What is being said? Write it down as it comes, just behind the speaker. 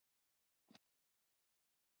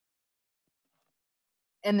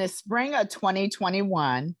In the spring of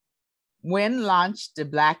 2021, WIN launched the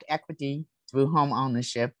Black Equity Through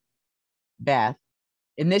Homeownership, BETH,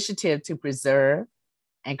 initiative to preserve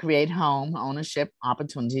and create home ownership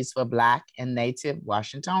opportunities for Black and Native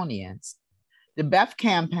Washingtonians. The BETH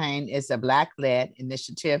campaign is a Black-led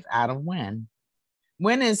initiative out of WIN.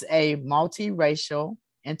 WIN is a multiracial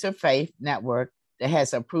interfaith network that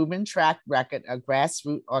has a proven track record of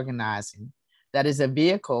grassroots organizing that is a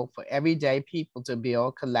vehicle for everyday people to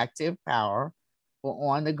build collective power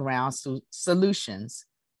for on-the-ground solutions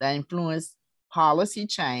that influence policy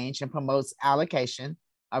change and promotes allocation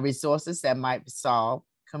of resources that might solve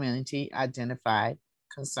community-identified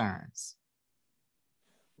concerns.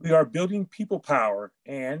 We are building people power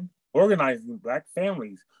and organizing Black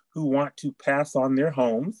families who want to pass on their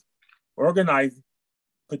homes, organize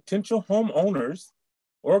potential homeowners,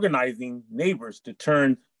 organizing neighbors to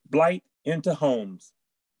turn blight into homes.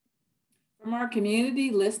 From our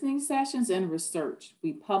community listening sessions and research,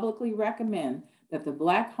 we publicly recommend that the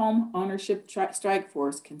Black Home Ownership Strike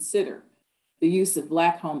Force consider the use of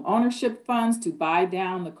Black home ownership funds to buy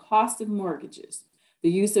down the cost of mortgages, the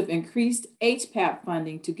use of increased HPAP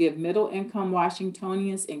funding to give middle-income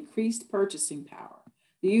Washingtonians increased purchasing power,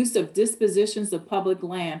 the use of dispositions of public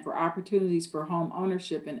land for opportunities for home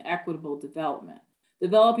ownership and equitable development,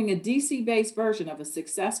 developing a DC-based version of a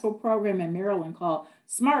successful program in Maryland called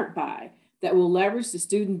Smart Buy that will leverage the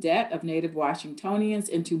student debt of Native Washingtonians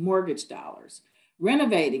into mortgage dollars,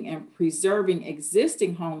 renovating and preserving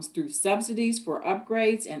existing homes through subsidies for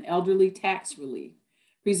upgrades and elderly tax relief,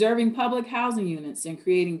 preserving public housing units and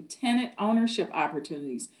creating tenant ownership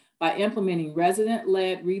opportunities by implementing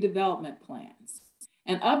resident-led redevelopment plans,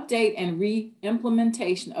 an update and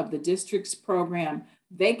re-implementation of the district's program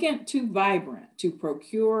Vacant to Vibrant to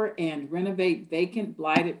procure and renovate vacant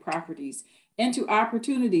blighted properties into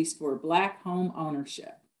opportunities for Black home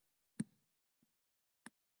ownership.